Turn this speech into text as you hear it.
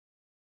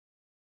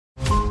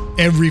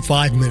Every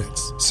 5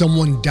 minutes,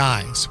 someone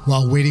dies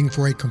while waiting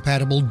for a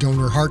compatible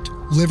donor heart,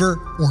 liver,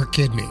 or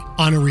kidney.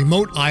 On a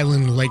remote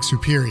island in Lake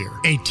Superior,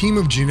 a team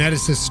of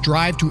geneticists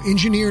strive to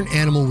engineer an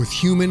animal with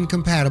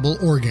human-compatible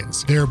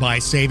organs, thereby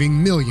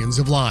saving millions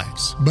of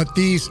lives. But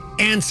these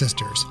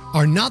ancestors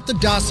are not the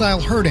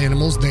docile herd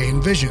animals they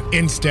envision.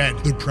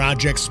 Instead, the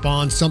project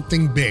spawns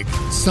something big,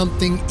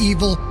 something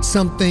evil,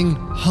 something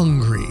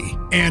hungry.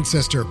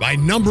 Ancestor by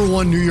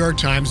 #1 New York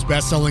Times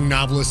bestselling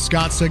novelist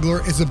Scott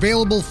Sigler is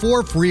available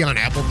for free on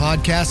Apple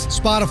Podcasts,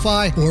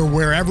 Spotify, or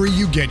wherever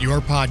you get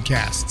your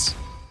podcasts.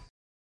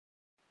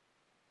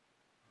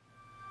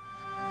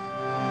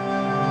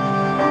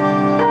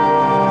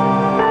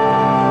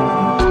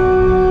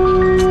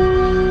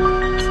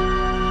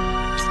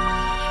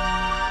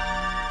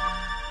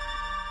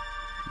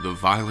 The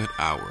Violet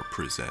Hour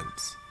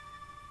presents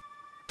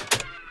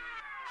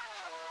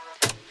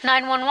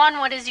 911,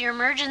 what is your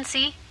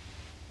emergency?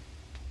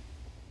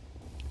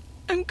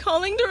 I'm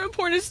calling to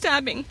report a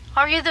stabbing.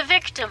 Are you the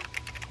victim?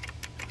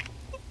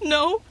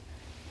 No.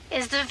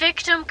 Is the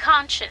victim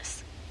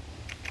conscious?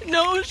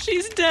 No,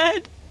 she's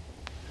dead.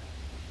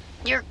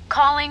 You're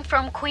calling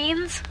from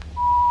Queens?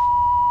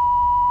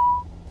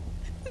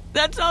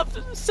 That's off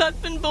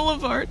Sutphin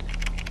Boulevard.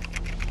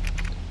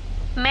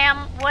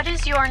 Ma'am, what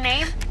is your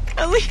name?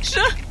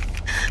 Alicia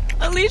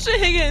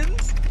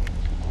Higgins.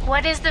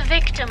 What is the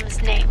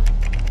victim's name?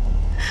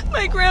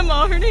 My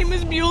grandma, her name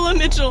is Beulah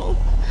Mitchell.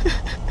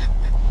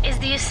 Is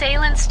the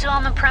assailant still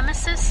on the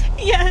premises?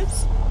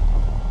 Yes.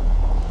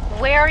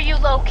 Where are you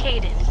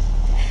located?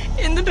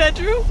 In the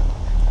bedroom.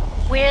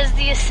 Where's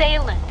the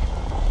assailant?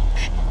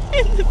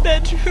 In the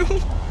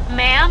bedroom.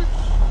 Ma'am?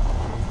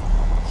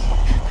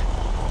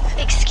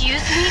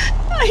 Excuse me?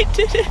 I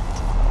did it.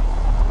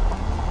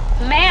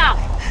 Ma'am!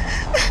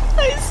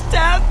 I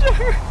stabbed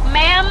her.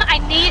 Ma'am, I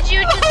need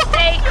you to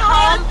stay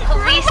calm.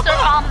 Police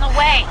are on the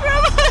way.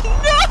 Grandma,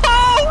 no!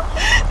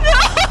 No!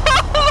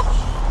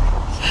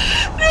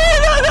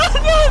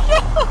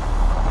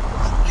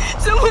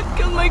 Someone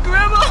killed my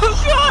grandma. Oh,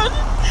 God!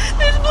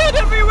 There's blood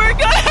everywhere.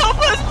 God, help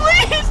us,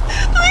 please!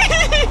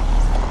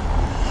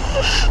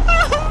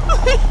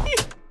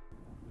 Please!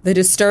 The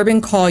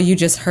disturbing call you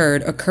just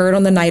heard occurred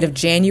on the night of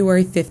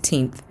January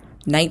 15th,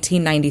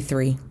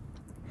 1993.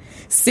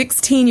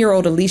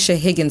 16-year-old Alicia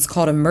Higgins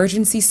called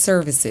emergency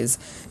services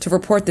to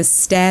report the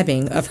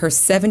stabbing of her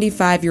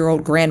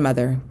 75-year-old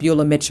grandmother,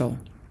 Beulah Mitchell.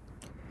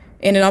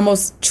 In an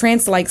almost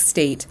trance-like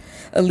state,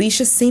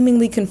 Alicia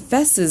seemingly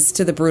confesses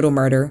to the brutal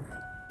murder,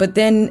 but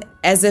then,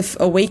 as if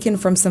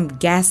awakened from some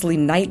ghastly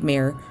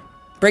nightmare,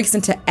 breaks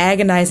into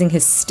agonizing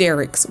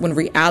hysterics when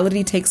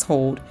reality takes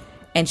hold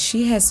and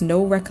she has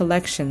no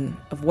recollection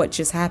of what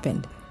just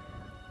happened.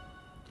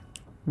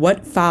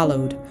 What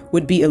followed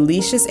would be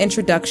Alicia's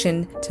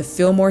introduction to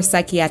Fillmore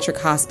Psychiatric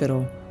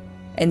Hospital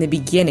and the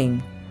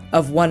beginning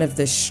of one of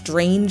the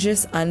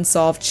strangest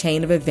unsolved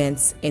chain of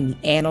events in the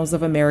annals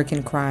of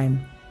American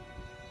crime.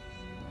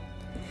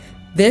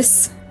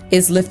 This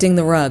is Lifting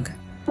the Rug,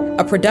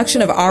 a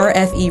production of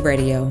RFE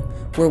Radio,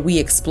 where we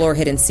explore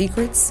hidden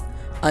secrets,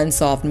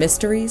 unsolved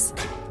mysteries,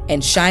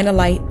 and shine a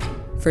light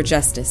for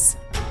justice.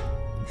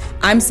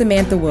 I'm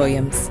Samantha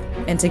Williams,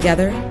 and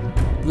together,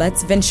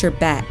 let's venture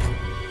back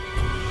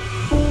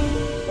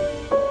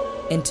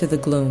into the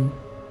gloom.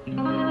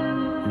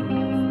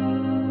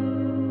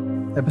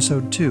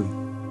 Episode 2,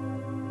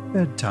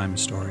 Bedtime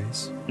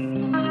Stories.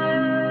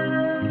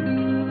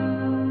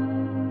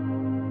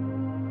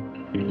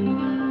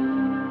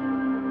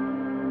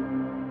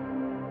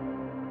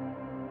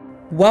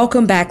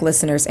 Welcome back,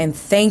 listeners, and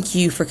thank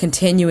you for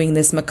continuing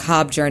this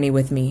macabre journey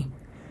with me.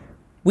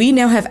 We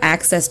now have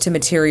access to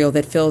material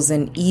that fills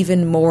in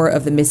even more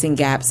of the missing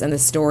gaps in the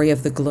story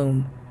of the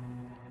gloom.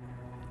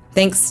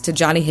 Thanks to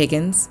Johnny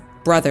Higgins,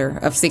 brother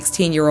of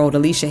 16-year-old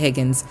Alicia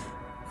Higgins,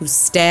 who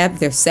stabbed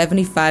their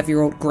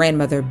 75-year-old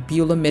grandmother,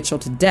 Beulah Mitchell,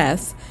 to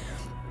death,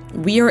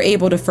 we are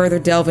able to further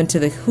delve into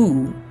the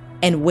who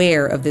and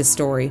where of this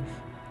story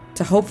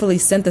to hopefully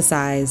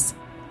synthesize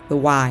the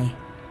why.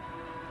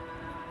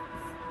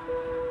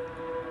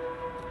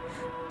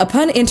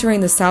 Upon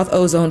entering the South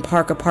Ozone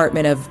Park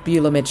apartment of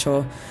Beulah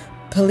Mitchell,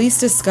 police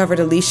discovered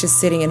Alicia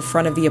sitting in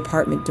front of the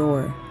apartment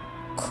door,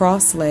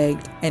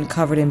 cross-legged and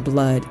covered in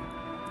blood,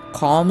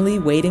 calmly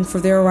waiting for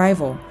their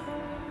arrival.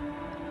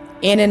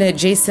 In an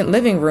adjacent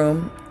living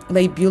room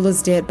lay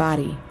Beulah's dead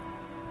body,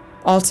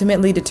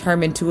 ultimately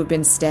determined to have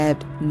been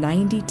stabbed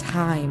 90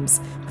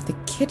 times with a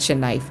kitchen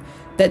knife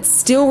that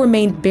still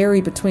remained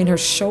buried between her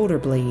shoulder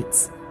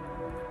blades.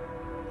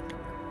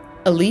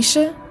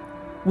 Alicia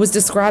was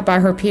described by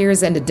her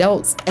peers and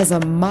adults as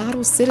a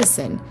model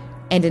citizen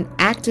and an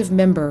active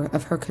member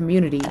of her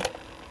community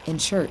and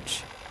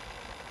church.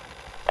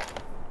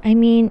 I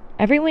mean,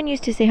 everyone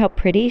used to say how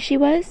pretty she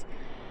was,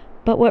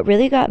 but what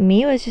really got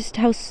me was just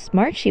how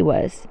smart she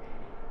was.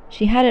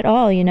 She had it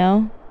all, you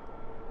know?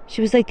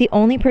 She was like the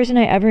only person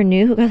I ever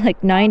knew who got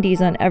like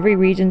 90s on every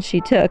region she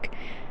took.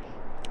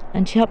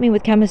 And she helped me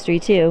with chemistry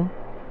too.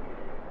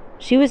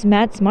 She was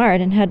mad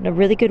smart and had a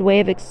really good way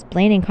of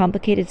explaining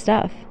complicated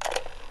stuff.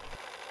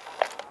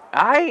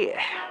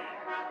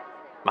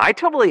 I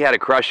totally had a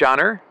crush on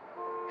her.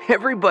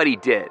 Everybody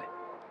did.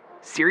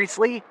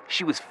 Seriously,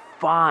 she was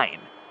fine.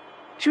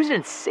 She was an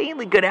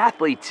insanely good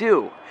athlete,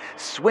 too.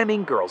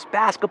 Swimming, girls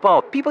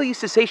basketball. People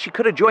used to say she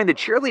could have joined the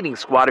cheerleading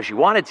squad if she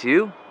wanted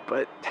to,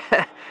 but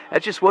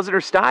that just wasn't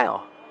her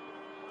style.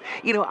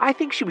 I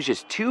think she was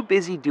just too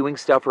busy doing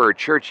stuff for her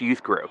church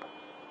youth group.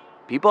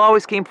 People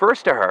always came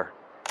first to her.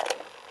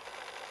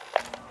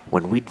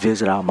 When we'd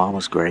visit our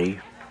mama's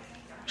grave,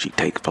 she'd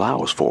take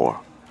flowers for her.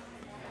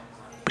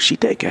 But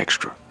she'd take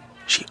extra.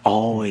 She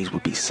always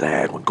would be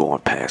sad when going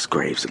past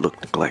graves that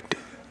looked neglected.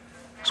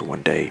 So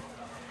one day,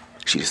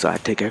 she decided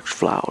to take extra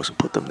flowers and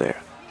put them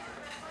there.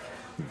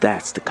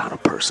 That's the kind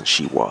of person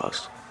she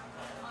was.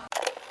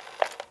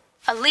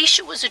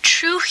 Alicia was a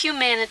true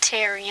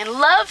humanitarian,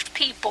 loved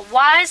people,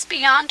 wise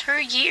beyond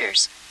her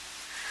years.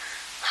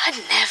 I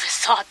never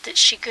thought that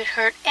she could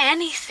hurt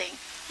anything,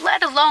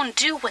 let alone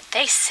do what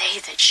they say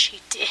that she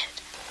did.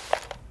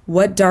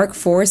 What dark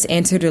force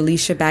entered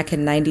Alicia back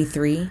in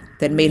 '93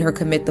 that made her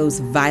commit those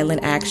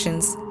violent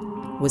actions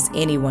was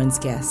anyone's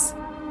guess.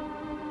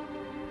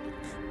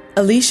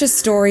 Alicia's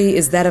story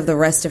is that of the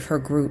rest of her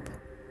group,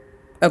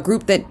 a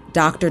group that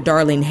Dr.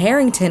 Darlene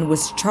Harrington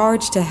was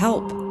charged to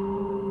help.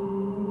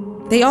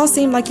 They all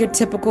seemed like your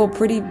typical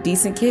pretty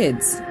decent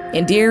kids,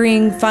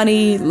 endearing,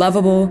 funny,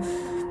 lovable,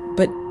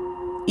 but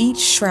each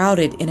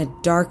shrouded in a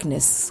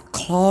darkness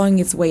clawing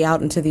its way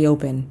out into the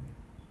open.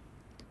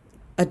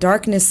 A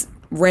darkness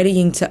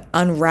readying to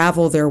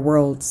unravel their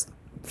worlds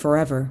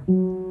forever.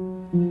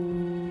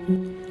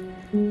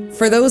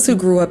 For those who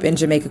grew up in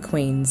Jamaica,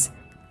 Queens,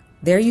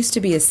 there used to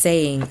be a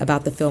saying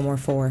about the Fillmore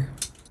Four.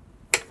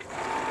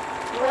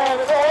 When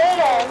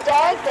late and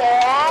dark,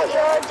 they're at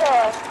your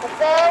door. The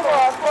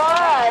Fillmore Four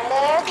are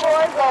there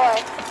for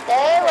joy.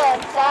 They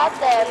won't stop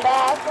their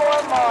back for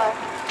more.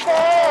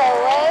 Stay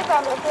away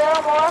from the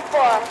Fillmore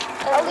Four.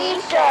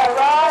 Alicia,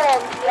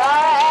 Ron,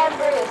 Yara, and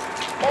Bruce.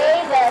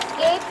 They've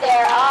escaped,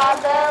 they're on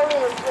the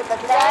loose. With a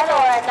gun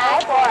or a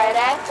knife or an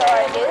axe or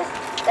a noose.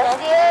 They'll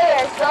steal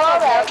your soul,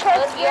 they'll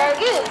cook your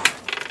goose.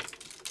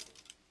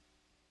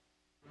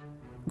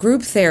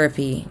 Group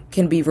therapy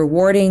can be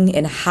rewarding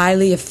and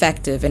highly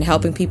effective in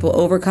helping people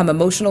overcome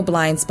emotional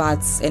blind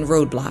spots and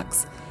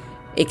roadblocks.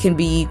 It can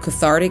be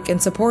cathartic and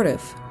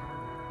supportive.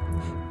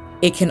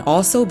 It can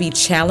also be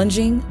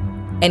challenging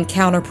and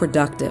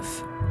counterproductive.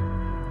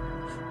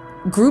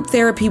 Group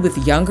therapy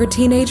with younger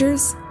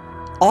teenagers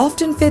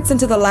often fits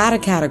into the latter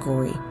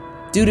category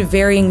due to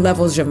varying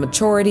levels of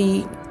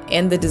maturity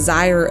and the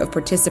desire of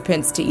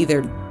participants to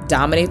either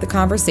dominate the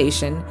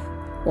conversation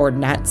or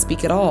not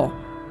speak at all.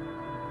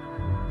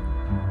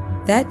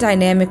 That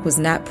dynamic was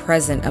not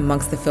present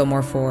amongst the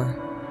Fillmore Four.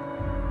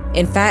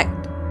 In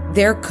fact,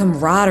 their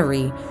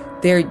camaraderie,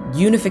 their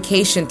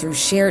unification through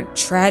shared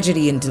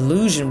tragedy and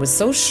delusion was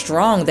so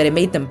strong that it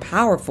made them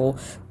powerful,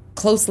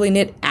 closely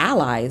knit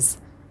allies.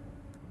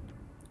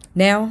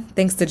 Now,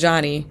 thanks to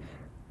Johnny,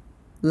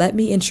 let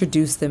me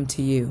introduce them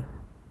to you.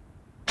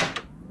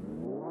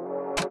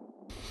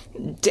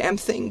 Damn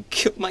thing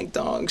killed my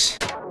dogs.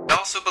 We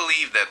also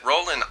believe that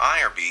Roland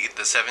Ireby,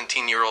 the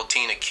 17-year-old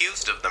teen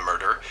accused of the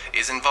murder,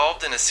 is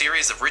involved in a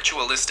series of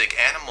ritualistic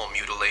animal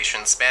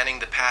mutilations spanning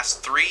the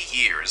past 3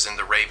 years in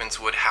the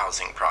Ravenswood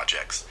housing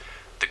projects.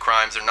 The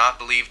crimes are not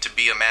believed to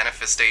be a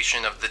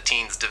manifestation of the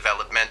teen's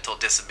developmental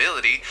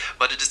disability,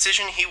 but a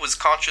decision he was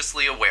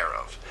consciously aware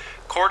of.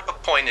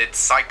 Court-appointed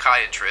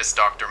psychiatrist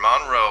Dr.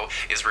 Monroe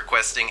is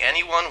requesting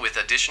anyone with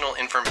additional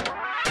information.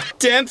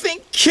 Damn thing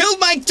killed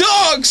my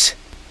dogs!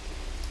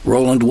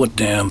 Roland, what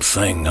damn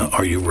thing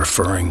are you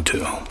referring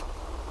to?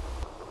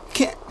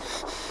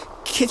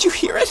 Can't you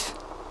hear it?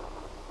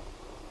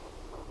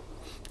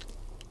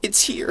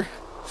 It's here.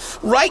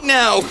 Right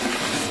now!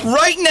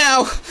 Right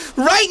now!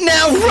 Right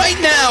now! Right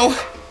now!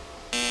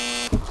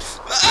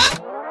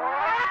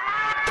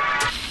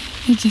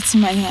 It gets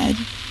in my head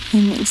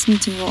and makes me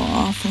do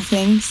awful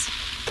things.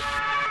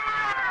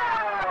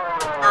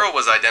 The girl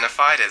was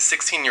identified as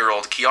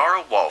 16-year-old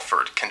Kiara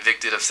Walford,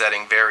 convicted of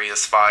setting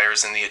various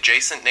fires in the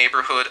adjacent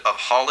neighborhood of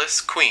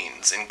Hollis,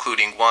 Queens,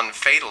 including one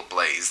fatal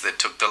blaze that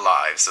took the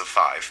lives of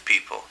 5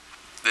 people.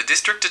 The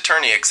district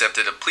attorney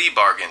accepted a plea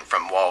bargain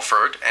from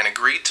Walford and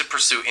agreed to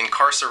pursue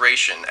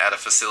incarceration at a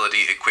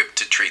facility equipped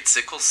to treat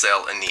sickle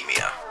cell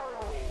anemia.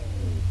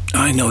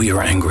 I know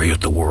you're angry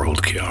at the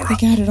world, Kiara. I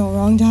got it all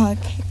wrong, Doc.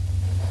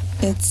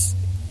 It's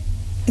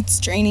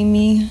draining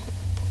me.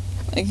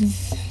 Like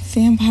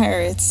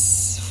vampire,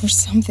 it's for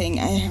something.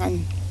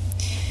 I'm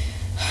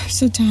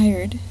so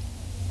tired.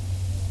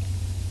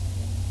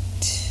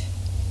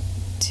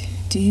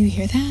 Do you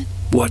hear that?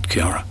 What,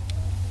 Kiara?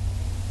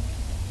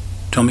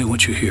 Tell me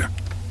what you hear.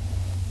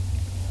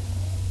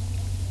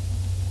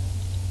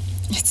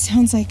 It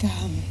sounds like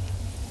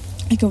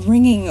a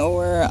ringing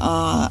or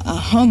a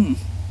hum.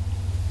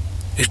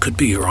 It could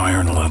be your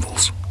iron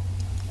levels.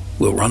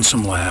 We'll run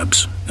some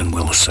labs and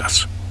we'll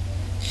assess.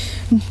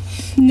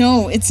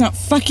 No, it's not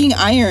fucking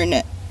iron.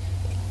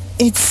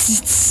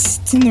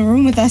 It's in the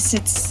room with us.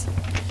 It's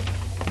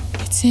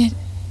it.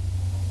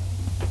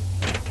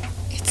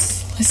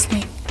 It's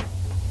listening.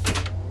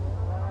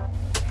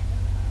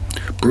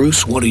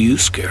 Bruce, what are you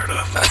scared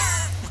of?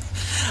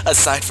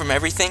 Aside from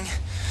everything?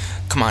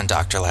 Come on,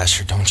 Dr.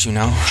 Lasher, don't you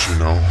know?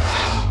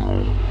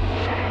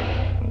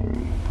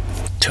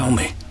 Tell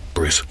me,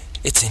 Bruce.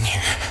 It's in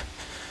here.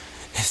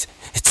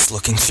 It's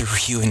looking through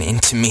you and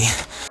into me.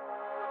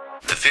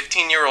 The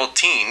 15-year-old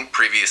teen,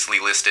 previously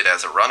listed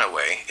as a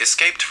runaway,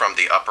 escaped from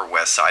the Upper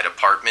West Side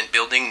apartment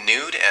building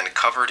nude and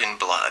covered in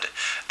blood.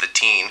 The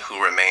teen,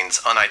 who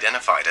remains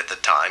unidentified at the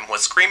time,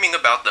 was screaming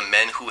about the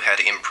men who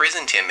had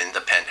imprisoned him in the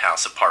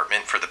penthouse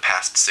apartment for the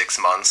past 6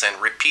 months and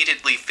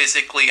repeatedly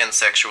physically and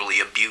sexually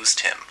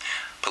abused him.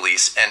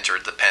 Police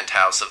entered the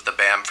penthouse of the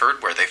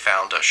Bamford, where they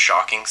found a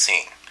shocking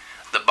scene.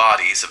 The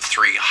bodies of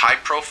 3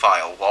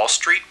 high-profile Wall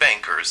Street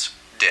bankers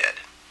dead,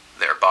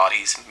 their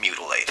bodies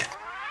mutilated.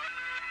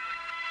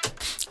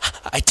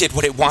 I did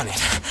what it wanted.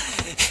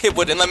 It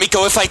wouldn't let me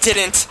go if I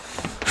didn't.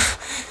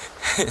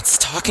 It's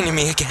talking to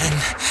me again.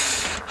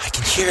 I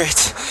can hear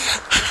it.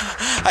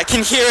 I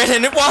can hear it,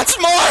 and it wants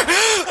more!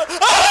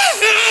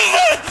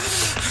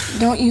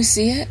 Don't you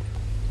see it?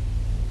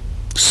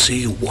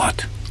 See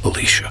what,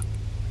 Alicia?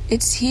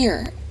 It's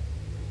here.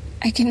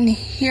 I can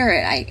hear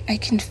it. I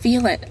can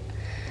feel it.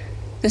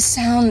 The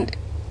sound...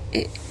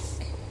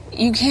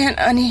 you can't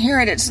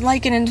unhear it. It's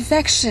like an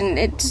infection.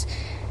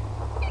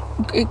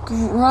 It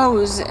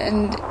grows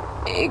and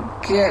it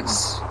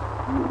gets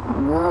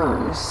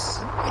worse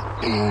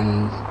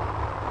and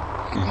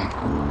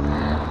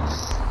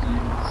worse.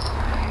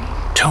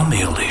 Tell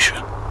me,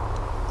 Alicia.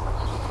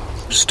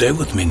 Stay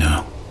with me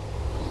now.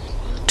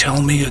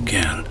 Tell me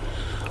again.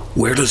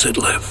 Where does it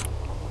live?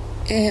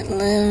 It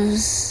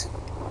lives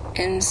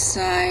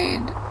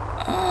inside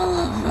all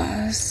of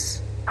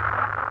us.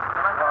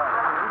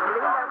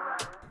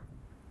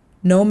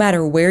 No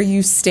matter where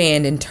you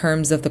stand in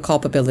terms of the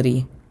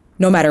culpability,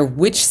 no matter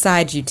which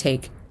side you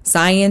take,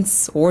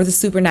 science or the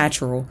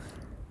supernatural,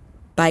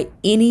 by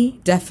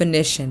any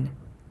definition,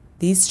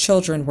 these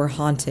children were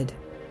haunted.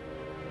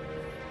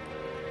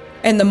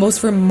 And the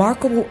most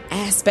remarkable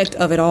aspect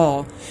of it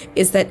all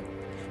is that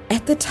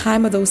at the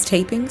time of those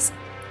tapings,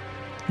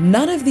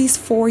 none of these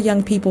 4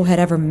 young people had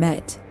ever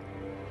met.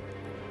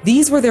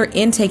 These were their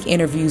intake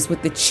interviews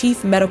with the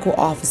chief medical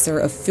officer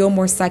of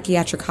Fillmore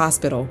Psychiatric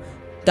Hospital,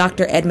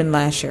 Dr. Edmund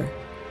Lasher.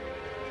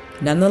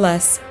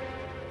 Nonetheless,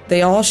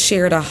 they all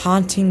shared a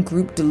haunting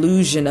group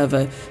delusion of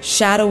a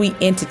shadowy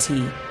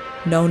entity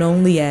known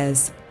only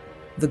as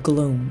the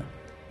Gloom.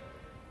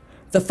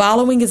 The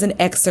following is an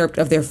excerpt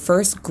of their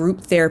first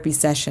group therapy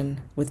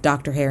session with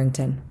Dr.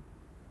 Harrington.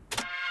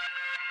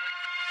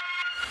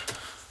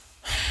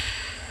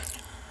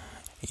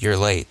 You're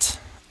late.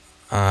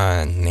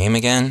 Name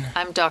again?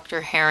 I'm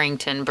Dr.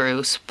 Harrington,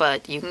 Bruce,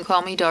 but you can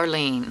call me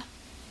Darlene.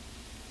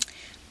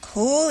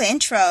 Cool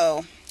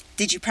intro.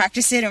 Did you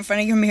practice it in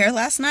front of your mirror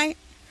last night?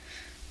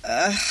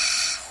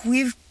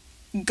 We've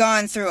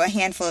gone through a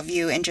handful of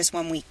you in just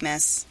 1 week,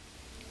 miss.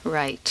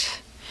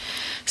 Right.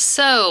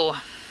 So,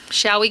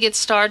 shall we get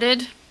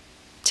started?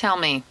 Tell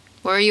me,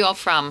 where are you all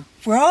from?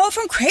 We're all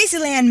from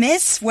Crazyland,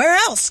 miss. Where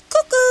else?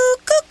 Cuckoo,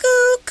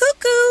 cuckoo,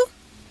 cuckoo.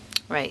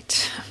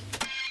 Right.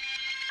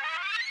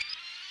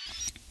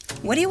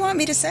 What do you want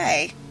me to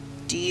say?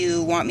 Do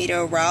you want me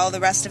to rile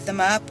the rest of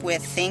them up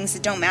with things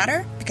that don't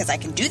matter? Because I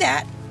can do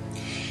that.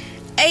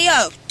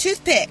 Ayo,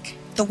 toothpick.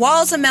 The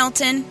walls are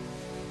melting.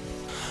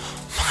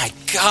 My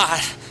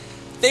God,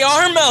 they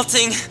are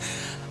melting.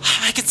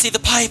 I can see the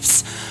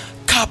pipes.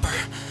 Copper,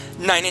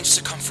 9-inch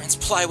circumference,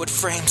 plywood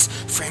frames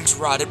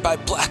rotted by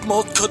black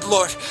mold. Good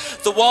Lord,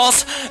 the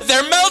walls,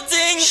 they're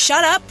melting.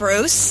 Shut up,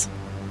 Bruce.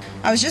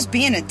 I was just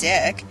being a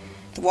dick.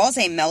 The walls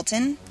ain't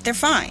melting. They're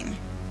fine.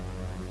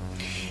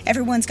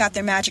 Everyone's got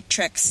their magic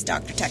tricks,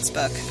 Dr.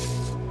 Textbook.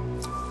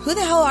 Who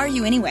the hell are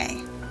you anyway?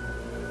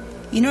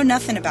 You know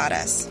nothing about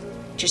us.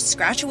 Just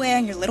scratch away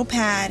on your little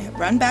pad,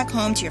 run back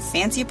home to your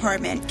fancy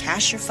apartment,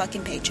 cash your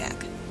fucking paycheck.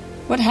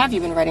 What have you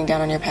been writing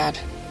down on your pad?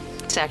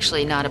 It's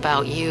actually not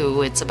about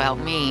you, it's about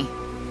me.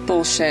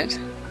 Bullshit.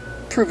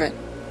 Prove it.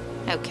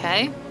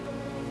 Okay.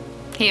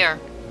 Here.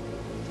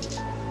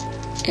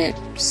 It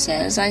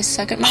says I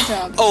suck at my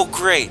job. Oh,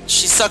 great.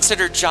 She sucks at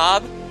her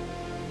job?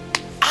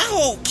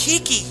 Ow,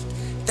 Kiki.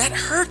 That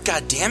hurt,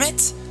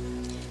 goddammit.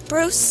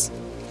 Bruce,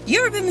 you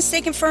ever been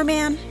mistaken for a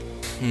man?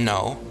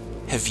 No.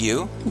 Have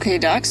you? Okay,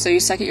 Doc, so you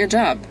suck at your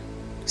job.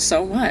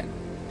 So what?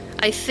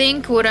 I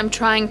think what I'm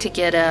trying to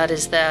get at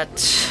is that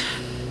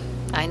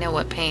I know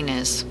what pain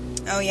is.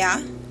 Oh,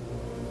 yeah?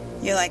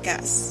 You're like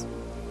us.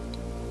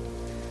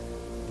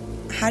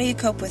 How do you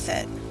cope with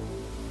it?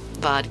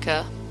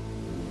 Vodka.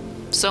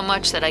 So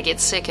much that I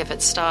get sick if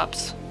it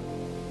stops.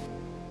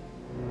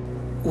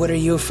 What are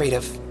you afraid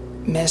of,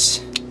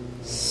 miss?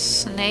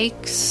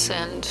 Snakes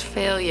and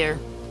failure.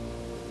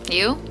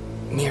 You?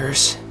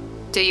 Mirrors.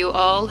 Do you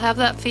all have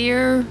that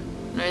fear?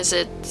 Or is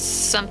it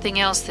something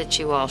else that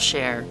you all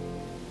share?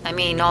 I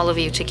mean, all of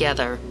you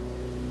together.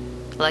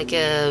 Like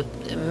a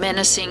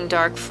menacing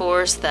dark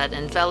force that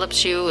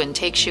envelops you and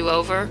takes you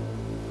over?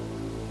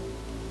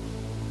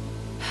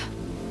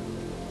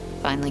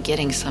 Finally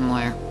getting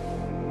somewhere.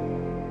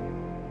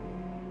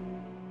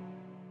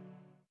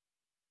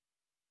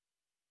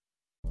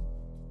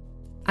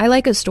 I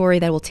like a story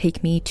that will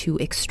take me to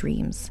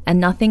extremes,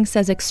 and nothing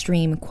says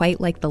extreme quite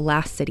like The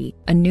Last City,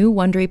 a new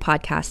Wondery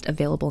podcast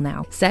available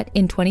now. Set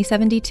in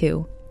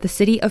 2072, the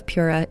city of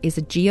Pura is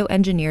a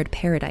geoengineered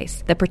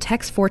paradise that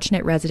protects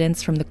fortunate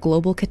residents from the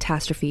global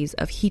catastrophes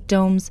of heat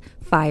domes,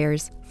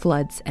 fires,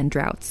 floods, and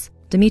droughts.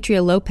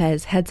 Demetria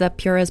Lopez heads up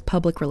Pura's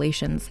public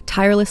relations,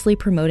 tirelessly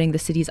promoting the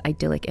city's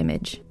idyllic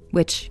image,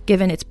 which,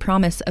 given its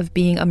promise of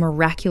being a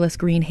miraculous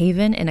green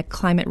haven in a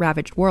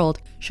climate-ravaged world,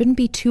 shouldn't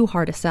be too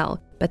hard to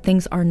sell. But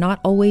things are not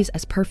always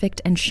as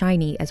perfect and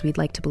shiny as we'd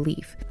like to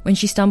believe. When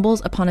she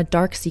stumbles upon a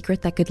dark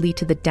secret that could lead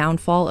to the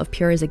downfall of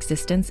Pura's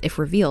existence if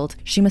revealed,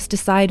 she must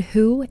decide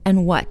who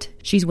and what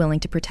she's willing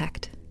to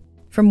protect.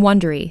 From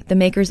Wondery, the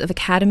makers of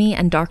Academy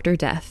and Dr.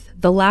 Death,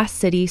 The Last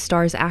City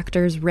stars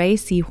actors Ray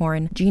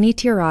Seahorn, Jeannie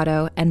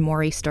Tirado, and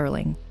Maury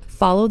Sterling.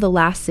 Follow The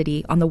Last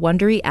City on the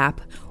Wondery app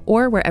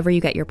or wherever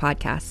you get your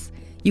podcasts.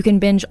 You can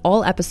binge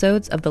all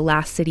episodes of The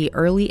Last City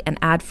early and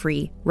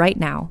ad-free right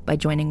now by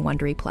joining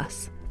Wondery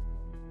Plus.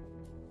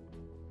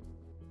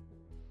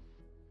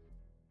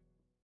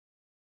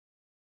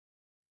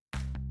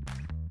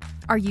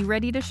 Are you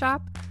ready to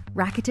shop?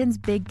 Rakuten's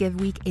Big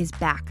Give Week is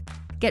back.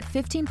 Get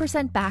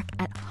 15% back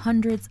at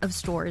hundreds of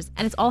stores,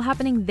 and it's all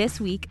happening this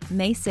week,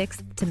 May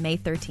 6th to May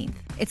 13th.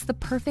 It's the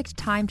perfect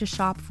time to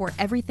shop for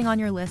everything on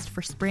your list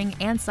for spring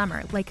and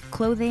summer, like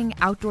clothing,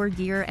 outdoor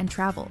gear, and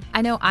travel.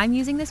 I know I'm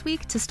using this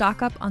week to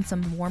stock up on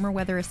some warmer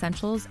weather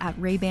essentials at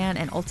Ray-Ban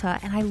and Ulta,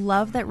 and I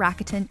love that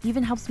Rakuten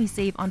even helps me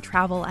save on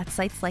travel at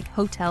sites like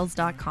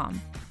Hotels.com.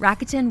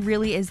 Rakuten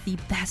really is the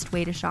best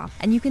way to shop,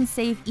 and you can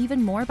save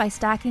even more by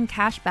stacking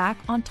cash back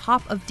on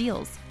top of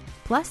deals.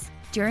 Plus,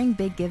 during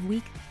Big Give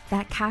Week,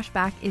 that cash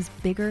back is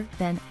bigger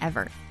than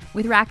ever.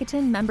 With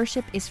Rakuten,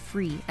 membership is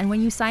free, and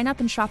when you sign up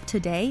and shop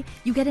today,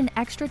 you get an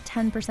extra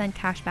 10%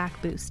 cash back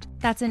boost.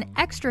 That's an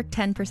extra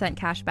 10%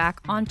 cash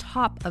back on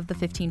top of the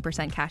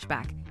 15% cash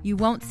back. You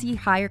won't see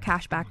higher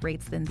cash back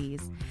rates than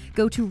these.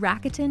 Go to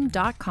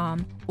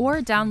Rakuten.com or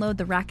download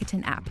the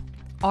Rakuten app.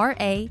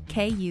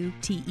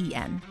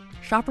 Rakuten.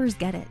 Shoppers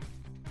get it.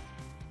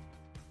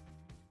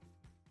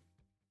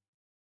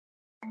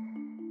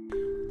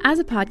 As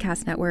a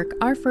podcast network,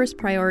 our first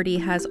priority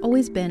has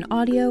always been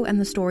audio and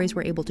the stories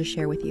we're able to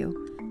share with you.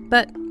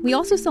 But we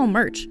also sell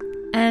merch,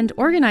 and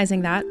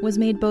organizing that was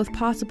made both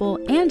possible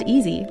and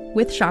easy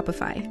with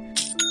Shopify.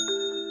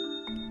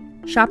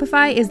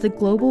 Shopify is the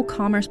global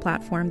commerce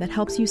platform that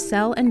helps you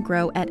sell and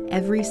grow at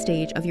every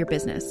stage of your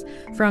business,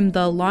 from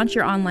the launch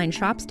your online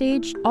shop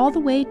stage all the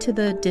way to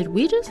the did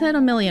we just hit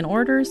 1 million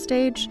orders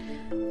stage.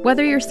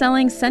 Whether you're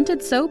selling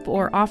scented soap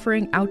or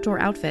offering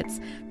outdoor outfits,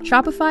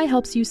 Shopify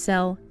helps you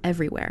sell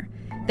everywhere.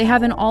 They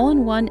have an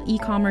all-in-one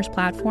e-commerce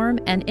platform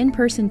and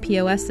in-person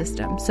POS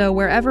system, so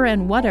wherever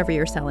and whatever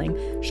you're selling,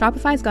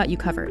 Shopify's got you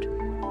covered.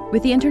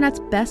 With the internet's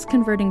best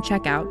converting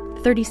checkout,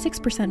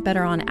 36%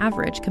 better on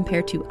average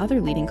compared to other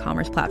leading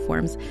commerce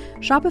platforms,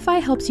 Shopify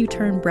helps you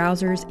turn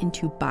browsers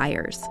into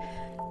buyers.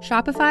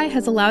 Shopify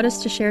has allowed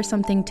us to share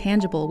something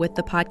tangible with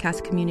the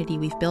podcast community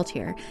we've built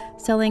here,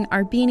 selling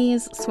our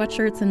beanies,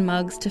 sweatshirts, and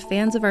mugs to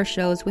fans of our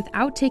shows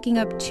without taking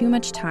up too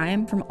much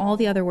time from all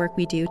the other work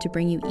we do to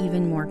bring you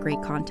even more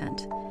great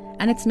content.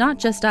 And it's not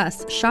just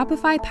us.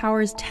 Shopify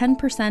powers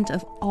 10%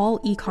 of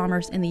all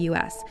e-commerce in the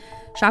US.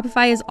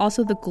 Shopify is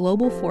also the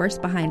global force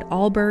behind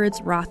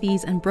Allbirds,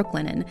 Rothy's, and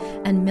Brooklinen,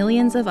 and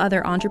millions of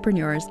other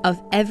entrepreneurs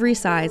of every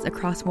size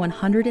across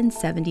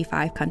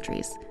 175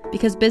 countries.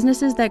 Because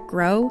businesses that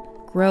grow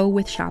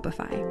with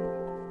Shopify.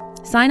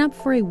 Sign up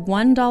for a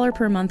 $1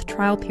 per month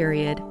trial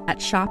period at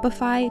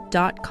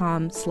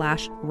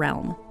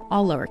shopify.com/realm,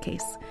 all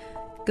lowercase.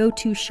 Go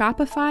to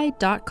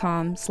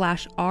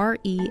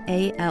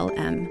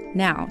shopify.com/REALM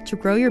now to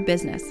grow your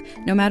business,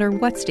 no matter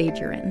what stage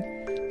you're in.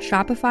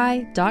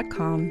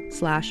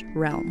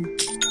 Shopify.com/realm.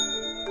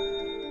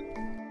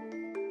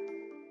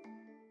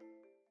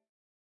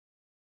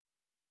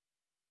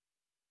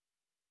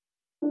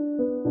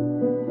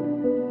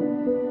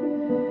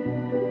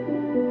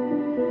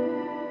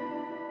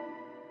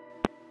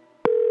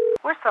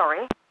 We're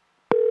sorry.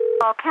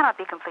 Call cannot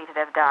be completed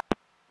as dialed.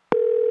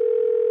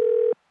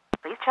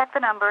 Please check the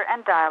number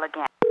and dial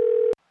again.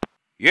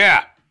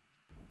 Yeah.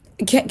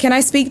 Can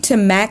I speak to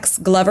Max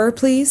Glover,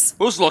 please?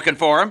 Who's looking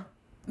for him?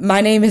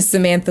 My name is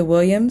Samantha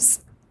Williams.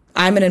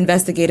 I'm an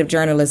investigative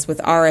journalist with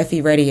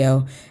RFE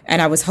Radio,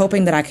 and I was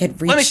hoping that I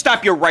could reach... Let me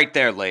stop you right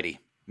there, lady.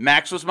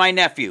 Max was my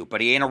nephew, but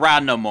he ain't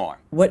around no more.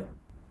 What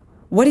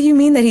do you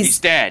mean that He's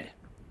dead.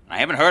 I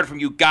haven't heard from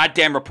you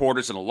goddamn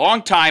reporters in a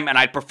long time, and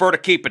I'd prefer to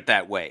keep it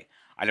that way.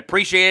 I'd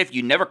appreciate it if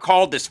you never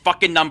called this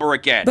fucking number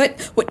again.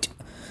 But, what...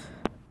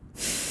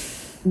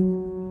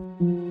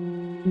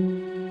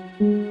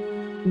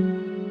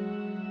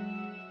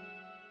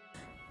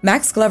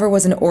 Max Glover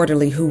was an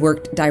orderly who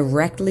worked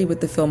directly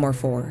with the Fillmore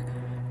 4.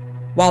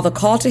 While the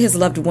call to his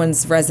loved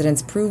one's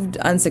residence proved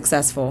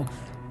unsuccessful,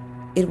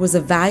 it was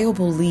a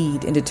valuable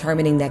lead in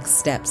determining next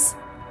steps.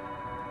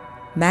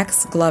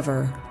 Max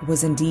Glover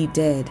was indeed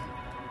dead.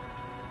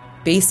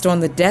 Based on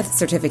the death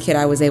certificate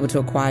I was able to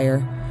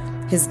acquire,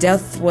 His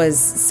death was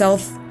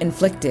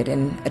self-inflicted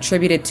and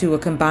attributed to a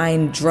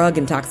combined drug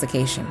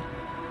intoxication.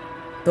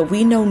 But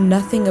we know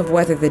nothing of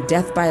whether the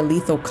death by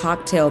lethal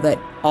cocktail that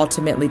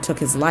ultimately took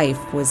his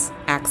life was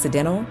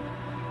accidental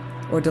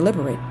or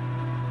deliberate.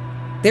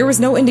 There was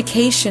no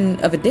indication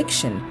of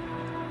addiction.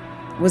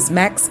 Was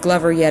Max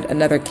Glover yet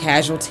another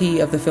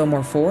casualty of the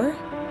Fillmore Four?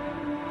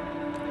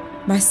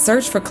 My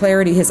search for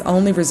clarity has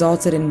only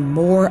resulted in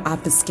more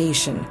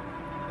obfuscation.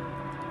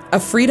 A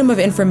Freedom of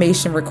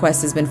Information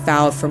request has been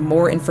filed for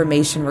more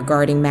information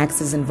regarding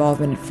Max's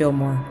involvement at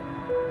Fillmore.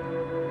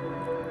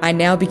 I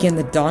now begin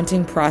the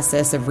daunting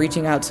process of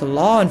reaching out to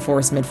law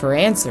enforcement for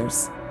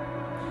answers.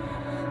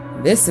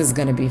 This is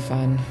going to be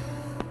fun.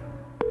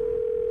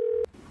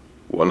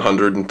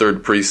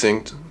 103rd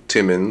Precinct,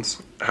 Timmins.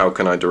 How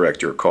can I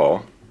direct your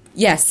call?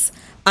 Yes,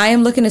 I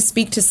am looking to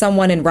speak to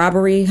someone in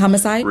robbery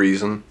homicide.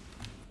 Reason?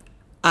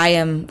 I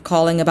am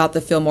calling about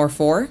the Fillmore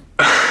Four.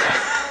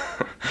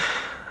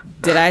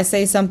 Did I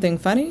say something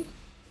funny?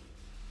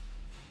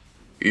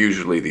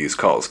 Usually these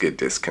calls get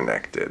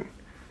disconnected.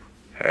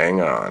 Hang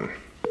on.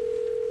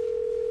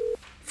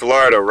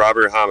 Florida,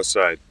 robbery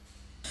homicide.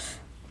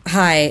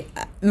 Hi,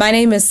 my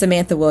name is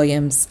Samantha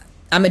Williams.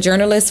 I'm a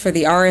journalist for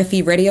the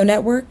RFE radio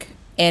network,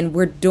 and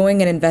we're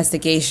doing an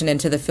investigation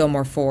into the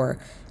Fillmore Four.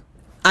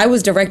 I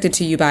was directed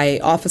to you by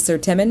Officer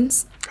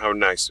Timmons. How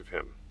nice of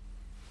him.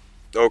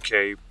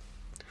 Okay.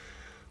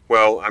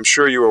 Well, I'm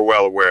sure you are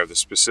well aware of the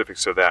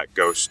specifics of that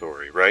ghost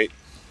story, right?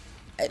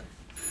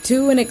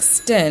 To an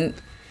extent.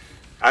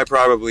 I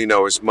probably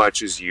know as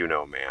much as you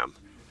know, ma'am.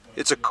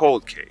 It's a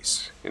cold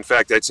case. In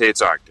fact, I'd say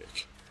it's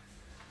Arctic.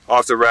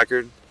 Off the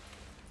record,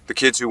 the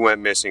kids who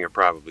went missing are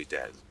probably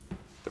dead.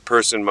 The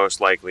person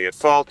most likely at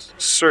fault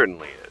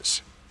certainly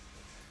is.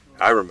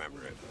 I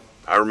remember it.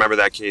 I remember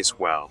that case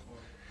well.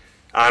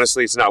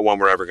 Honestly, it's not one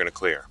we're ever going to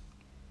clear.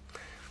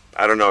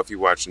 I don't know if you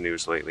watch the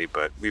news lately,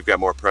 but we've got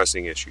more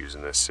pressing issues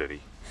in this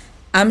city.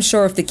 I'm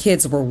sure if the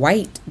kids were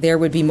white, there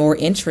would be more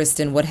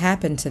interest in what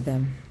happened to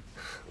them.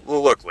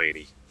 Well, look,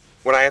 lady.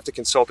 When I have to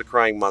consult a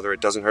crying mother,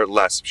 it doesn't hurt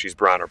less if she's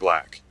brown or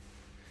black.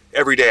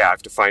 Every day I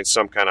have to find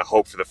some kind of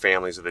hope for the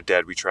families of the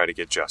dead we try to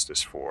get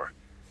justice for.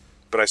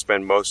 But I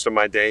spend most of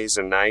my days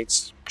and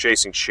nights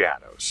chasing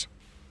shadows.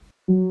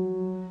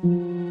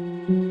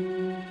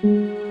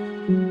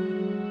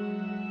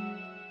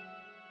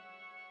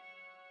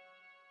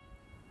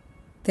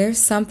 There's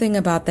something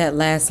about that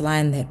last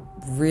line that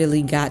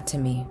really got to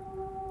me.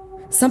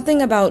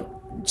 Something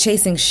about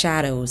chasing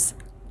shadows.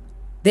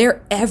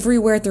 They're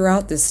everywhere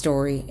throughout this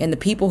story, and the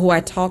people who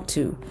I talk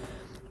to.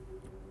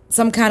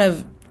 Some kind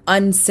of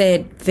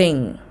unsaid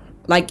thing,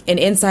 like an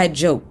inside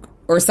joke,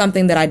 or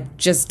something that I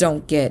just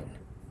don't get.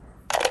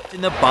 In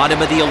the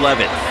bottom of the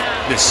 11th,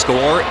 the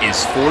score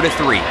is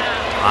 4-3.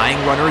 Tying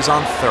runners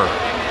on third.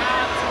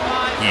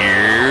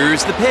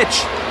 Here's the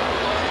pitch.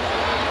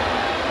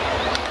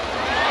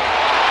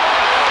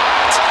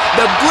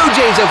 The Blue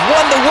Jays have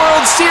won the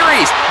World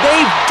Series!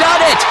 They've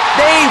done it!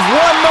 They've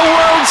won the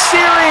World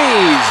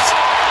Series!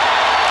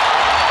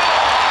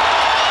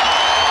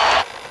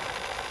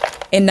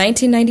 In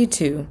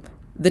 1992,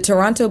 the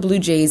Toronto Blue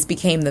Jays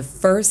became the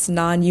first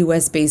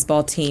non-U.S.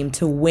 baseball team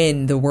to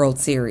win the World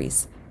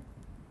Series.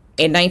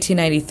 In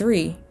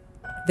 1993,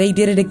 they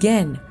did it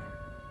again.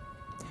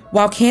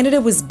 While Canada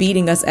was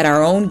beating us at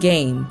our own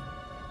game,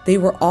 they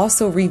were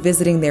also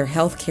revisiting their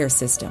healthcare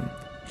system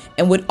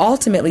and would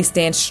ultimately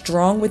stand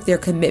strong with their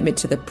commitment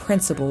to the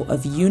principle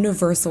of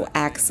universal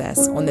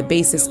access on the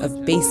basis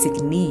of basic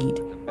need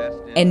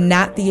and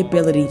not the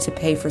ability to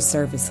pay for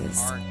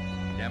services.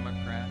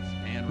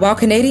 While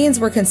Canadians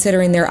were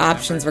considering their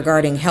options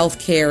regarding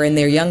healthcare and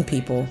their young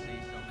people,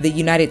 the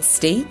United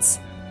States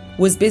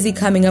was busy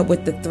coming up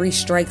with the 3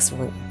 strikes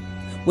rule,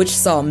 which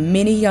saw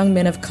many young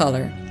men of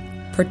color,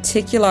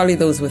 particularly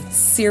those with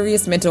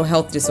serious mental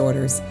health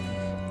disorders,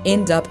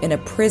 end up in a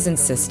prison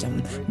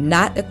system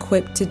not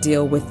equipped to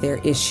deal with their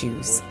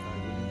issues.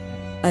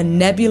 A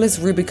nebulous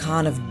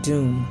Rubicon of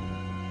doom,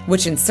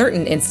 which in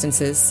certain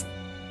instances,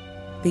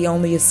 the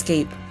only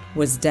escape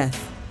was death.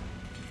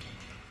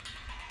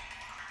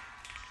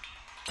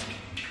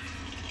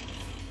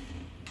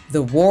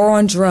 The war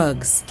on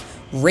drugs,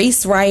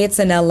 race riots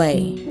in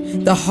LA,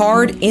 the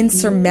hard,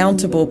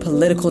 insurmountable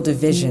political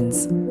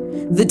divisions,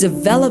 the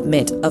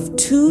development of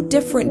 2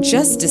 different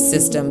justice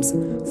systems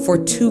for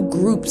 2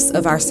 groups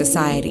of our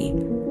society,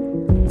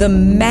 the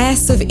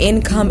massive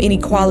income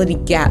inequality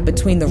gap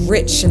between the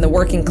rich and the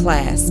working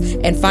class,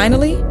 and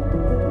finally,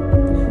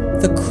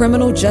 the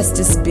criminal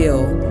justice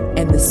bill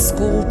and the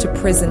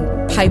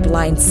school-to-prison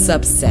pipeline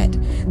subset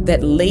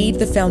that laid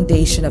the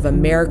foundation of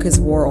America's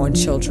war on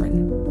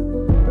children.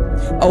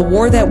 A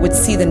war that would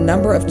see the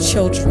number of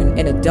children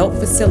in adult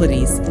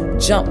facilities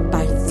jump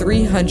by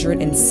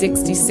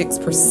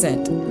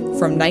 366%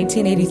 from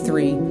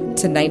 1983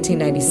 to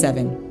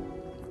 1997.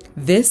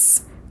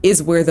 This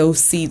is where those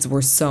seeds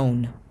were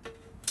sown.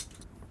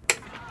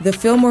 The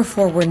Fillmore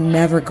Four were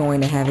never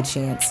going to have a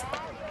chance.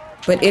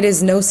 But it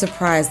is no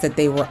surprise that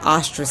they were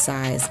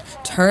ostracized,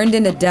 turned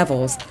into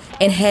devils,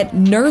 and had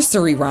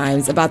nursery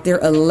rhymes about their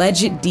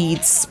alleged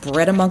deeds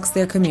spread amongst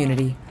their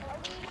community.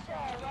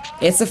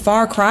 It's a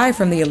far cry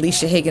from the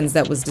Alicia Higgins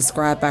that was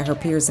described by her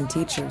peers and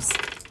teachers.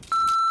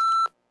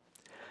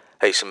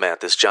 Hey,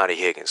 Samantha, it's Johnny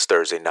Higgins,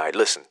 Thursday night.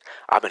 Listen,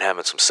 I've been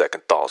having some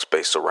second thoughts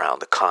based around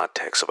the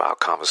context of our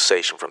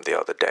conversation from the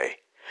other day.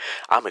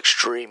 I'm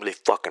extremely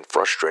fucking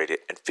frustrated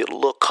and feel a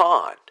little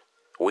conned.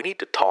 We need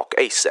to talk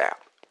ASAP.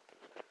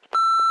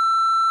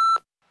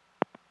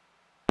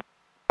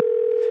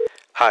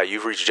 Hi,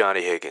 you've reached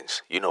Johnny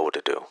Higgins. You know what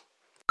to do.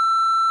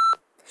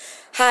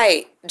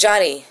 Hi,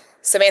 Johnny.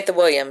 Samantha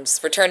Williams,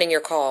 returning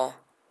your call.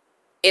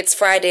 It's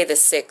Friday the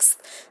 6th.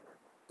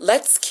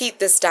 Let's keep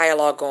this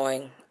dialogue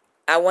going.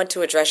 I want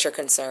to address your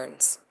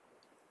concerns.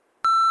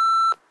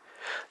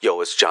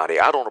 Yo, it's Johnny.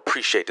 I don't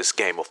appreciate this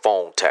game of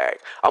phone tag.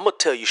 I'm gonna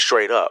tell you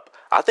straight up.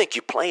 I think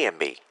you're playing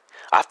me.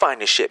 I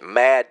find this shit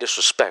mad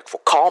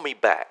disrespectful. Call me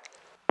back.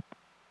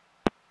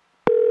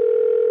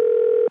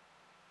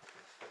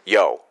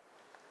 Yo.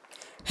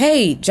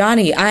 Hey,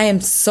 Johnny, I am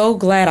so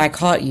glad I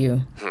caught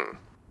you.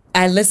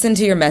 I listened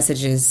to your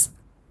messages.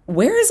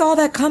 Where is all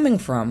that coming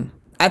from?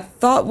 I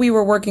thought we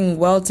were working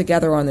well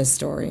together on this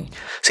story.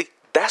 See,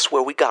 that's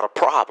where we got a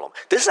problem.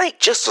 This ain't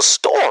just a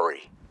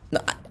story.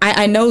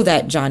 I know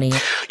that, Johnny.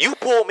 You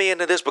pulled me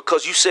into this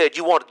because you said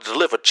you wanted to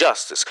deliver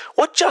justice.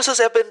 What justice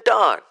have been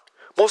done?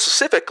 More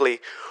specifically,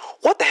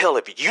 what the hell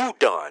have you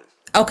done?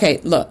 Okay,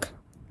 look.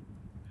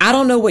 I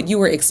don't know what you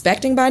were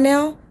expecting by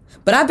now,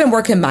 but I've been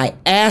working my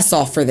ass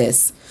off for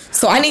this.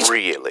 So I need...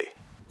 Really?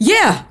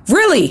 Yeah,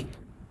 really.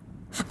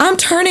 I'm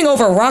turning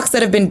over rocks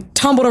that have been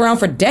tumbled around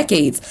for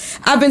decades.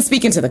 I've been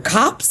speaking to the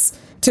cops,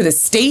 to the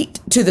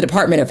state, to the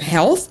Department of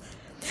Health.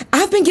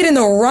 I've been getting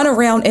the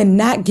runaround and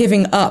not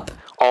giving up.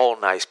 All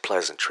nice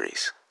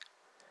pleasantries.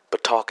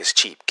 But talk is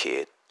cheap,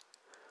 kid.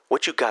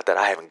 What you got that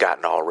I haven't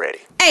gotten already?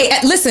 Hey,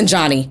 listen,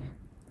 Johnny.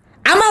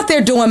 I'm out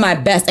there doing my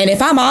best, and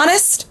if I'm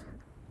honest,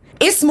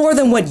 it's more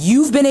than what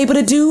you've been able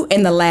to do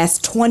in the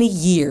last 20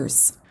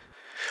 years.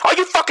 Are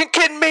you fucking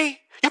kidding me?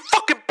 You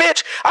fucking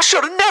bitch! I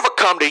should have never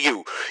come to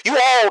you. You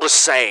all the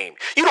same.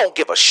 You don't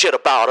give a shit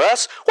about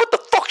us. What the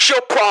fuck's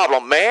your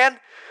problem, man?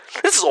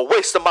 This is a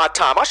waste of my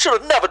time. I should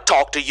have never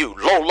talked to you,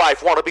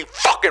 low-life wannabe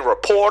fucking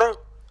reporter.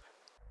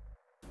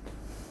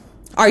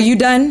 Are you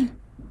done?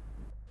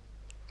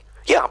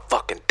 Yeah, I'm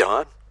fucking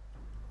done.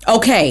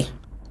 Okay.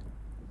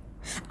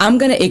 I'm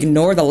gonna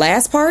ignore the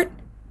last part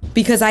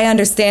because I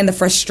understand the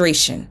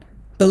frustration.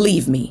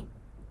 Believe me.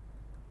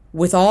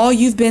 With all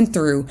you've been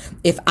through,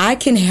 if I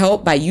can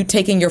help by you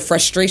taking your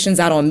frustrations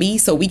out on me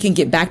so we can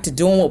get back to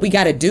doing what we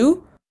gotta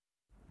do,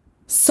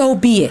 so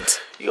be it.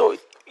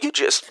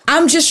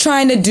 I'm just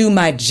trying to do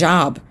my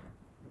job.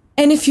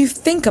 And if you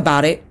think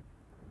about it,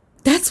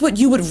 that's what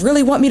you would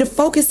really want me to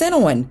focus in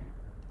on.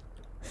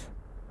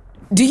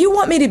 Do you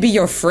want me to be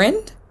your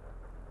friend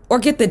or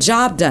get the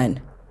job done?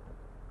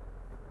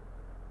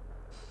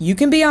 You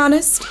can be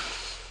honest.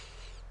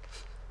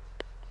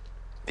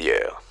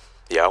 Yeah,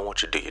 I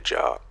want you to do your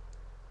job.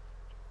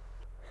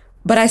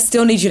 But I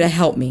still need you to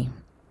help me.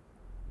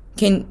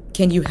 Can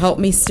you help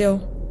me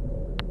still?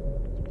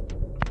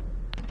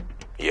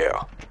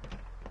 Yeah.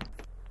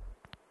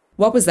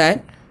 What was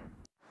that?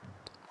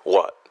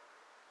 What?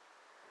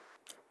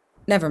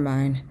 Never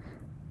mind.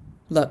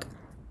 Look,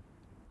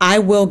 I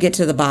will get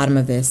to the bottom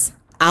of this.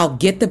 I'll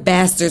get the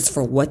bastards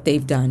for what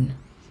they've done.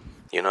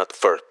 You're not the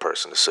first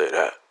person to say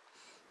that.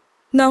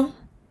 No.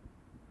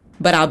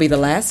 But I'll be the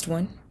last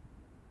one.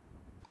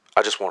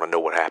 I just want to know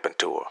what happened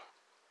to her.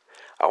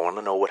 I want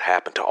to know what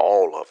happened to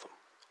all of them.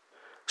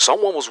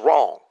 Someone was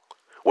wrong,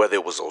 whether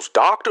it was those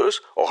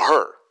doctors or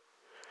her.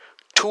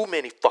 Too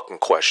many fucking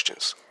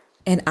questions.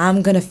 And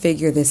I'm gonna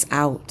figure this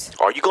out.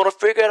 Are you gonna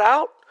figure it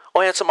out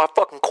or answer my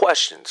fucking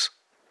questions?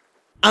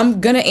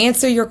 I'm gonna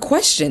answer your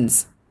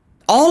questions.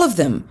 All of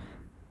them.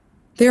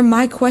 They're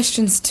my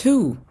questions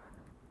too.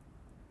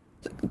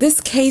 This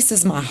case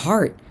is my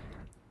heart.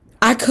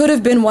 I could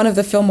have been one of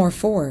the Fillmore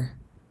Four.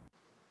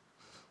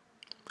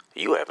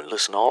 You haven't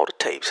listened to all the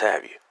tapes,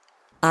 have you?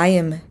 I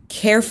am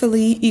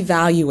carefully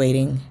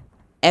evaluating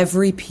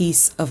every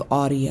piece of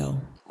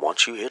audio.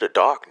 Once you hit the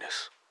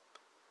darkness,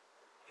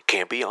 it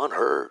can't be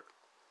unheard.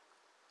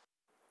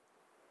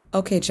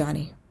 Okay,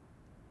 Johnny.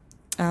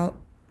 I'll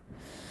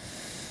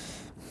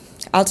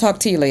talk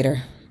to you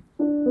later.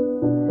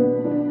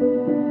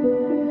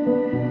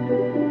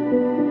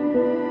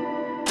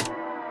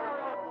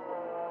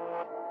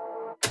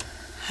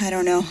 I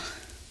don't know.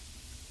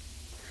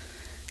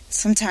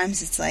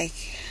 Sometimes it's like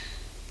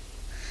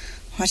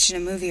watching a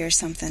movie or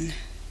something.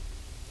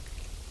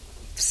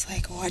 It's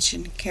like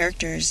watching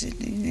characters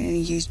and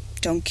you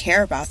don't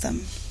care about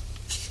them.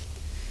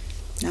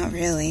 Not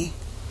really.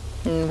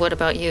 And what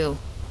about you?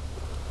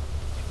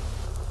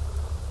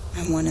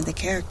 I'm one of the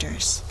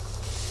characters.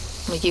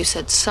 Well, you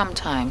said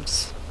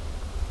sometimes.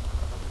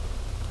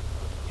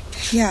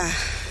 Yeah.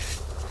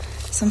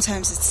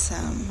 Sometimes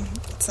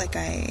it's like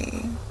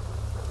I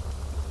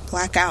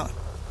black out.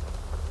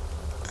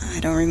 I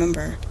don't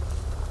remember.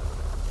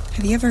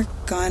 Have you ever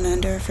gone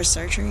under for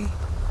surgery?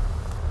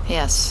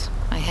 Yes,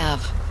 I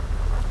have.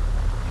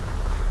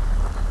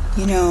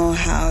 You know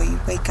how you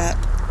wake up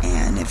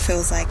and it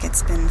feels like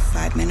it's been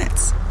 5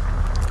 minutes,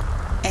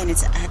 and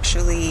it's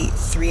actually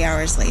 3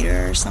 hours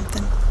later or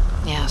something?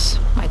 Yes,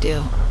 I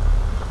do.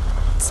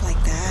 It's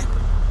like that.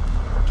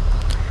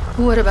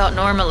 What about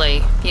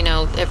normally?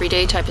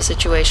 Everyday type of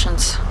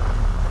situations?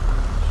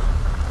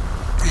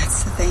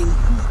 That's the thing.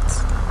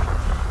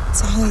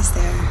 It's always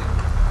there.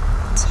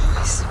 It's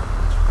always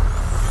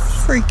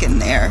freaking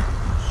there.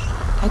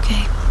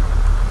 Okay.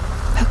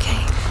 I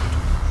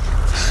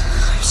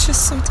was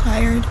just so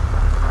tired.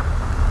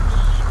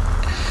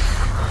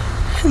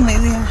 And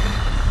lately,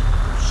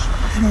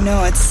 I don't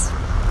know, it's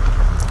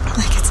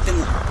like it's been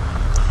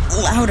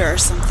louder or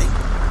something.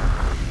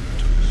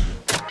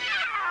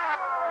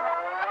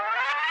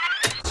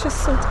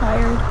 Just so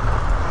tired.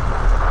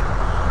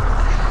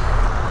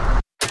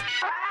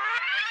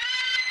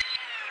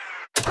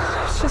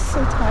 I was just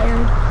so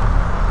tired.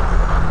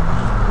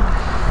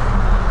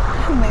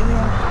 And lately,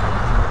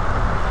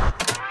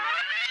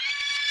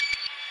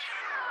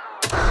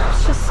 I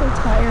was just so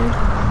tired.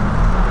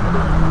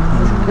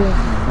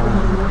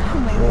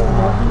 And lately,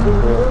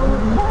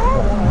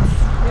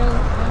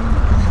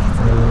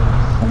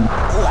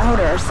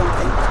 louder or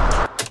something.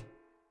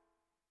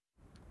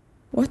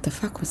 What the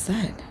fuck was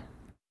that?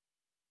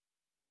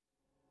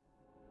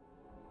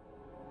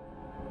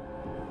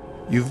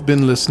 You've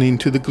been listening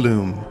to The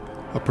Gloom,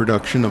 a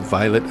production of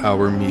Violet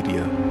Hour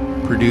Media,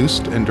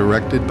 produced and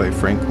directed by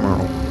Frank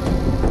Merle.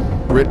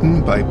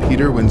 Written by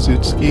Peter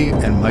Wenzutski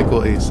and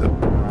Michael Asap.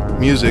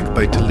 Music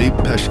by Talib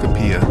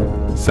Peshkapia.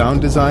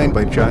 Sound design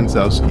by John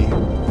Zowski.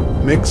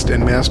 Mixed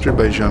and mastered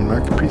by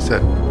Jean-Marc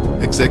Priset.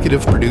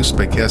 Executive produced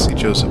by Cassie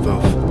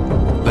Josephoff.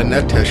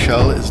 Lynette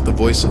Teschel is the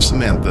voice of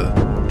Samantha.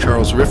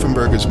 Charles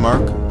Riffenberg is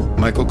Mark.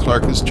 Michael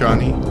Clark is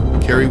Johnny.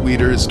 Carrie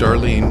Weeder is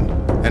Darlene.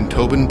 And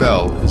Tobin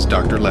Bell is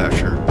Dr.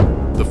 Lasher.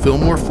 The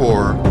Fillmore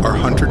Four are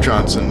Hunter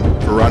Johnson,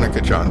 Veronica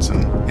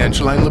Johnson,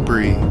 Angeline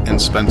Labrie,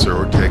 and Spencer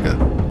Ortega.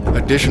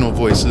 Additional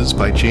voices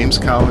by James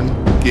Cowan,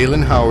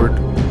 Galen Howard,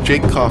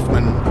 Jake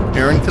Kaufman,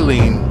 Aaron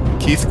Killeen,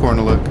 Keith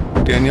Korneluk,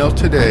 Danielle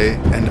Today,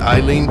 and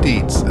Eileen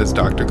Dietz as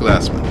Dr.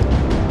 Glassman.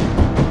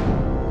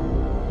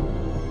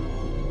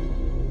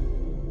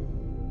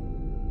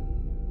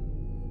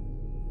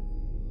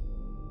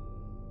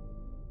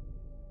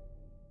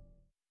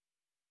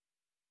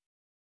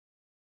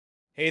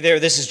 Hey there,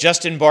 this is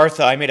Justin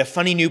Bartha. I made a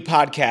funny new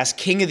podcast,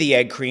 King of the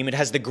Egg Cream. It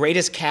has the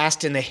greatest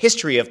cast in the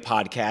history of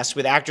podcasts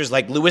with actors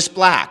like Louis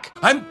Black.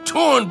 I'm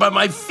torn by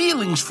my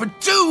feelings for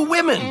two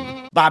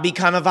women. Bobby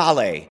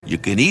Cannavale. You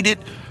can eat it,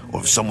 or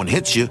if someone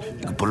hits you,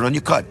 you can put it on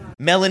your cut.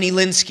 Melanie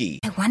Linsky.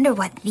 I wonder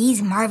what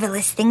these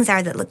marvelous things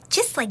are that look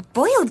just like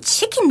boiled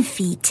chicken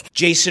feet.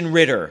 Jason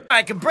Ritter.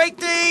 I can break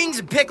things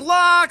and pick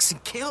locks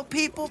and kill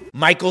people.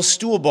 Michael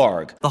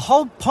Stuhlbarg. The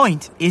whole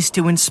point is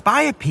to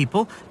inspire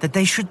people that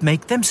they should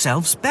make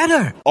themselves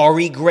better.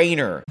 Ari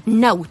Grainer.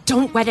 No,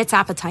 don't whet its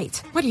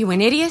appetite. What are you, an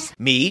idiot?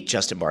 Me,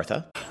 Justin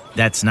Bartha.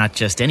 That's not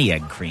just any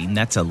egg cream,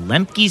 that's a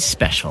Lemke's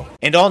special.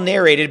 And all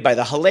narrated by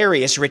the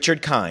hilarious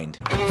Richard Kind.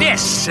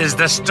 This is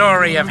the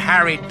story of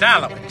Harry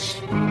Dalowitz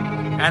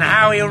and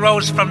how he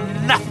rose from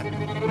nothing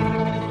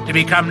to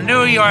become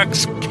New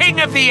York's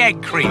King of the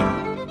Egg Cream.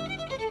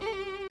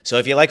 So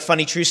if you like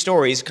funny true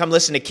stories, come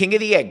listen to King of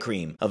the Egg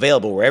Cream,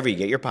 available wherever you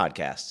get your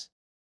podcasts.